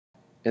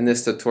In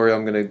this tutorial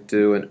I'm going to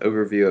do an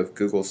overview of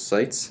Google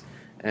Sites,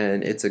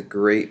 and it's a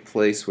great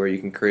place where you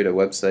can create a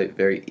website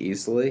very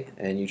easily,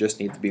 and you just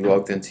need to be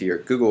logged into your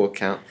Google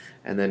account,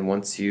 and then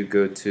once you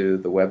go to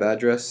the web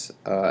address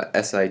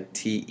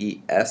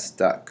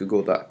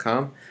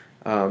sites.google.com,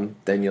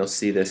 then you'll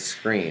see this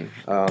screen.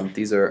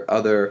 These are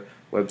other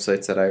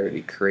websites that I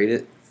already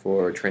created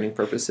for training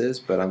purposes,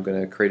 but I'm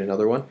going to create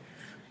another one.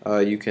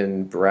 You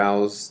can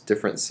browse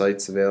different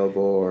sites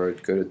available or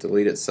go to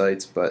deleted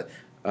sites, but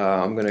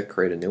I'm going to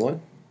create a new one.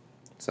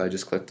 So I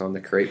just clicked on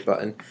the create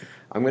button.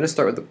 I'm going to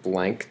start with a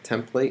blank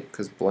template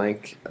because a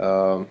blank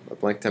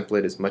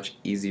template is much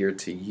easier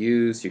to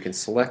use. You can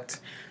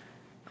select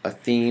a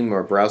theme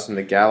or browse from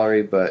the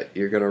gallery, but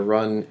you're going to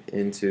run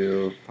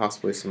into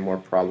possibly some more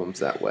problems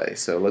that way.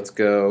 So let's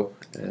go,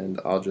 and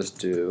I'll just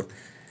do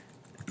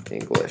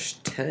English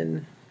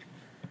 10,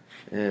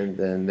 and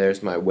then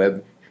there's my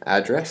web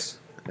address,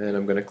 and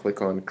I'm going to click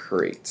on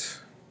create.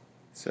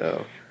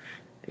 So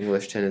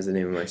English 10 is the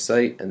name of my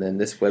site, and then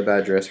this web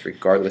address,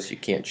 regardless, you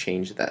can't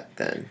change that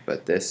then,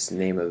 but this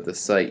name of the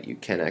site you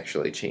can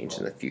actually change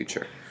in the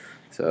future.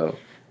 So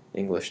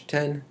English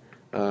 10,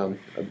 a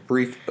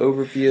brief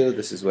overview.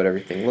 This is what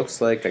everything looks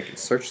like. I can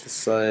search the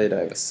site. I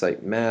have a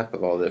site map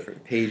of all the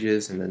different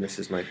pages, and then this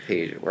is my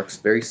page. It works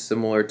very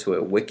similar to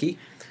a wiki,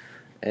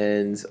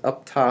 and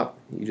up top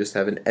you just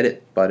have an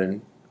edit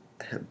button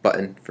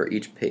for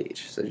each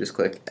page. So just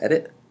click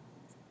edit,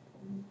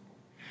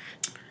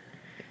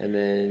 and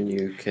then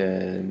you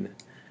can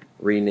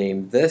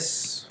rename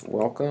this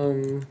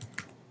welcome,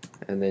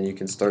 and then you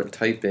can start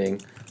typing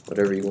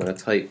whatever you want to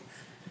type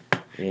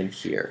in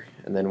here.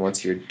 And then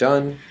once you're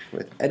done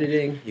with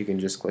editing, you can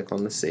just click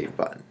on the save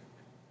button,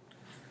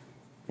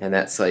 and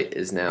that site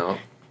is now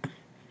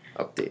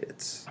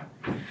updated.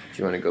 If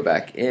you want to go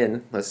back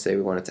in, let's say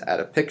we wanted to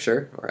add a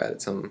picture or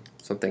add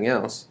something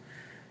else,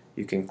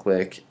 you can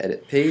click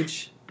edit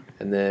page,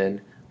 and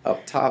then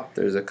up top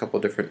there's a couple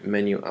different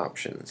menu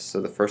options.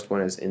 So the first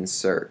one is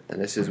insert, and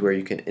this is where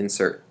you can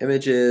insert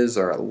images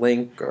or a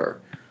link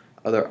or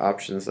other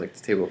options like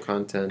the table of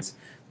contents.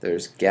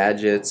 There's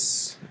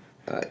gadgets,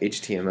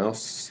 HTML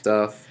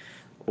stuff,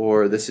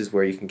 or this is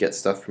where you can get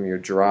stuff from your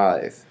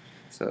drive.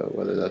 So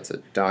whether that's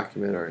a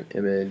document or an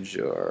image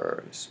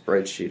or a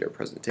spreadsheet or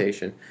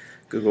presentation.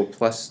 Google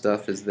Plus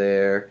stuff is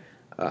there,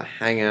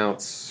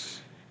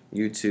 Hangouts,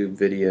 YouTube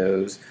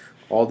videos.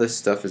 All this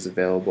stuff is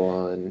available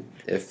on.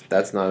 If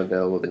that's not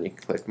available, then you can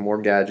click more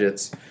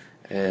gadgets,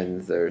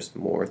 and there's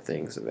more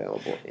things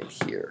available in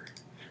here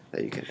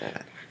that you can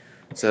add.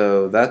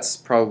 So that's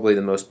probably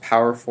the most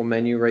powerful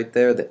menu right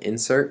there, the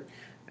insert.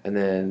 And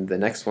then the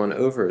next one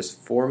over is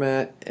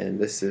format, and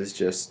this is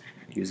just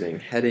using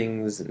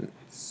headings and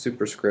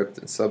superscript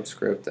and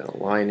subscript and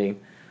aligning.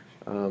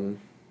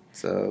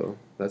 So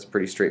that's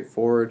pretty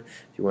straightforward.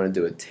 If you want to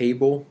do a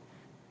table,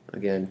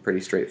 again,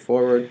 pretty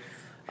straightforward.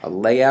 A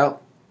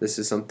layout. This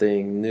is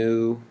something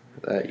new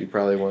that you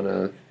probably want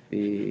to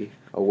be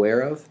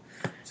aware of.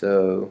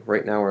 So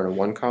right now we're in a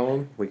 1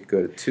 column. We could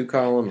go to 2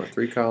 column or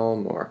 3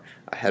 column, or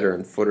a header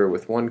and footer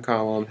with 1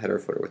 column, header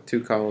footer with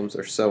 2 columns,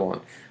 or so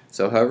on.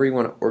 So however you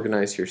want to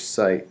organize your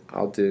site,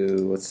 I'll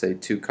do, let's say,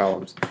 2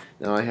 columns.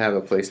 Now I have a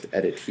place to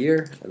edit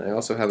here, and I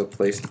also have a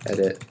place to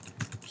edit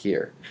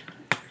here.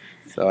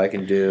 So I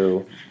can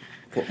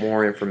put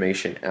more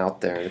information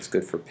out there, and it's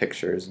good for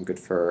pictures and good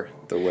for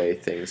the way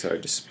things are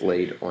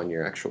displayed on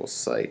your actual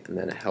site. And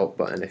then a help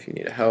button if you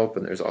need a help,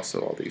 and there's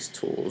also all these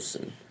tools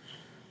and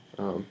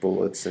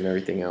bullets and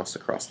everything else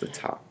across the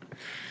top.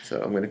 So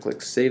I'm going to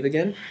click save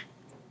again,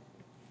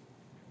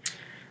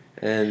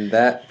 and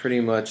that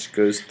pretty much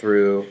goes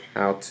through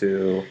how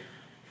to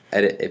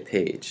edit a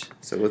page.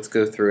 So let's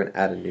go through and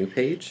add a new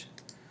page.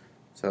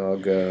 So I'll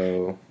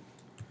go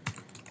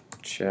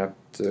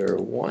chapter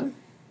 1.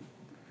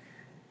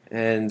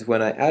 And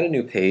when I add a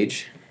new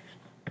page,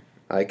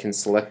 I can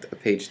select a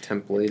page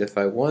template if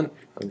I want.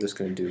 I'm just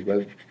going to do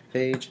web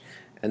page.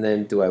 And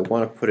then do I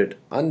want to put it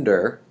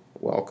under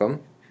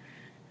welcome?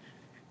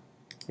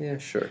 Yeah,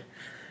 sure.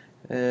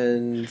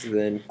 And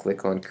then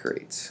click on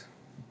create.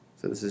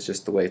 So this is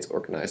just the way it's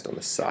organized on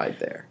the side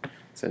there.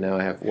 So now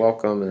I have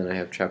welcome, and then I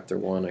have chapter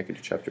 1. I could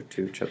do chapter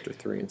 2, chapter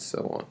 3, and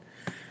so on.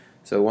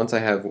 So once I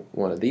have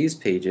one of these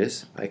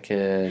pages, I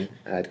can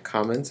add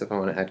comments if I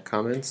want to add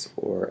comments,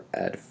 or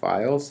add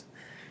files.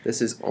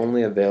 This is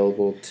only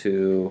available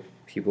to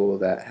people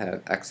that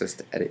have access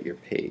to edit your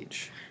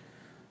page.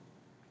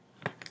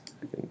 I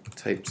can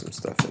type some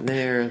stuff in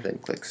there, then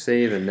click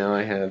save, and now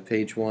I have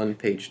page 1,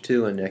 page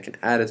 2, and I can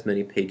add as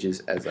many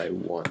pages as I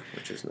want,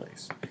 which is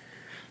nice.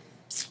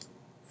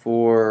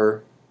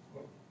 For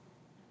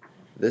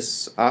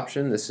this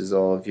option, this is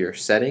all of your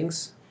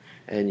settings,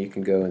 and you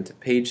can go into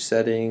page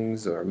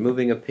settings, or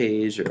moving a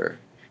page, or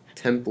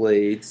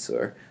templates,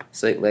 or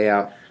site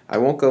layout. I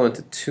won't go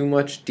into too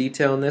much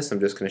detail in this. I'm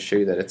just going to show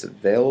you that it's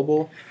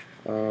available.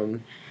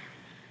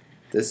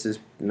 This is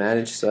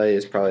manage site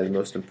is probably the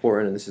most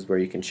important, and this is where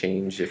you can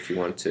change if you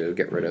want to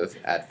get rid of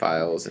add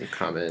files and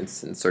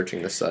comments and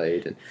searching the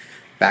site and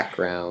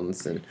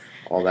backgrounds and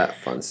all that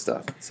fun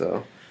stuff.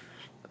 So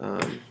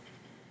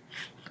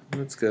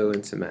let's go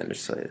into Manage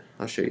Site.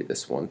 I'll show you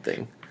this one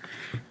thing.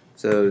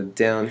 So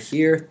down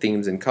here,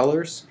 Themes and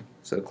Colors.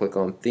 So click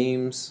on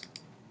Themes,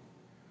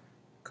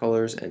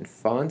 Colors, and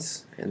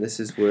Fonts, and this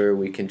is where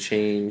we can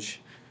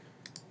change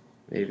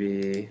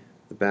maybe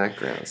the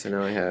background. So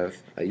now I have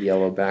a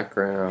yellow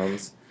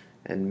background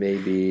and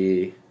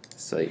maybe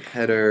site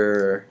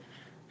header.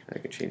 I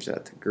can change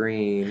that to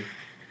green.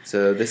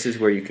 So this is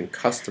where you can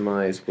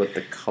customize what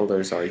the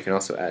colors are. You can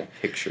also add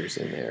pictures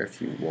in there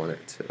if you want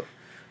it to.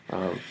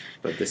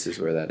 But this is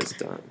where that is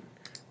done.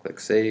 Click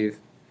Save.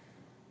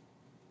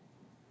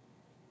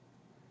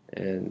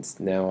 And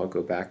now I'll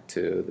go back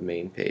to the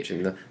main page.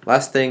 And the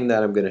last thing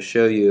that I'm going to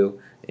show you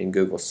in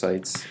Google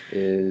Sites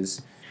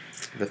is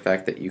the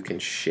fact that you can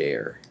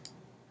share.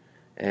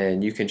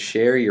 And you can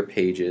share your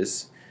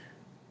pages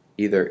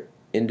either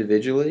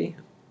individually,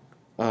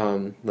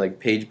 like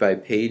page by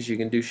page you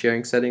can do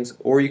sharing settings,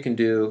 or you can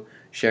do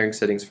sharing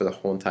settings for the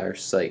whole entire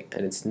site.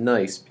 And it's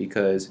nice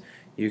because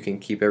you can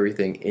keep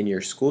everything in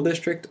your school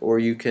district, or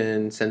you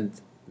can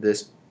send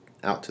this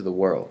out to the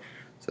world.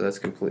 So that's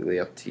completely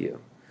up to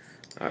you.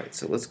 Alright,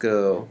 so let's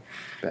go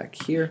back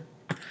here,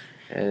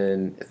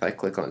 and if I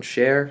click on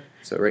share,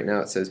 so right now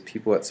it says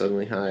people at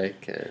Suddenly High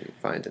can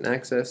find and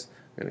access.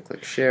 I'm going to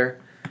click share,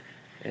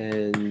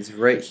 and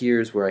right here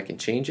is where I can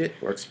change it.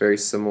 It works very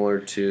similar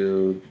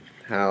to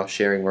how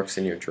sharing works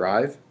in your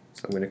Drive.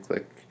 So I'm going to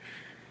click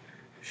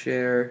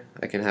share.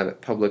 I can have it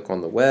public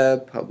on the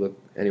web, public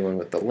anyone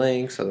with the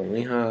link,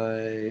 Suddenly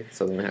High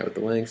with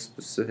the link,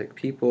 specific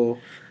people,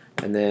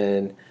 and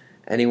then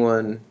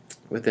anyone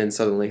within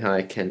Suddenly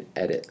High can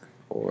edit,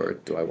 or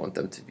do I want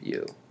them to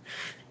view.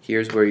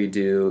 Here's where you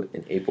do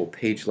enable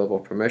page level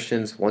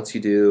permissions. Once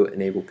you do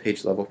enable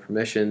page level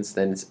permissions,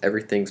 then it's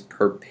everything's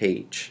per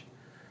page.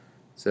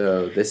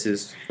 So this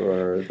is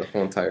for the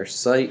whole entire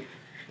site.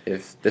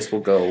 If this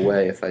will go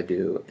away if I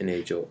do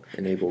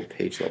enable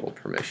page level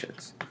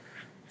permissions.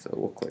 So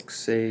we'll click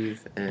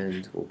save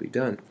and we'll be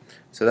done.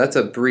 So that's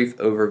a brief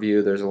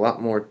overview. There's a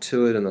lot more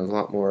to it and there's a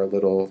lot more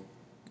little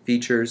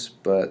features,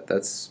 but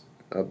that's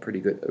a pretty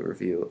good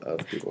overview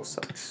of Google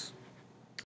Sites.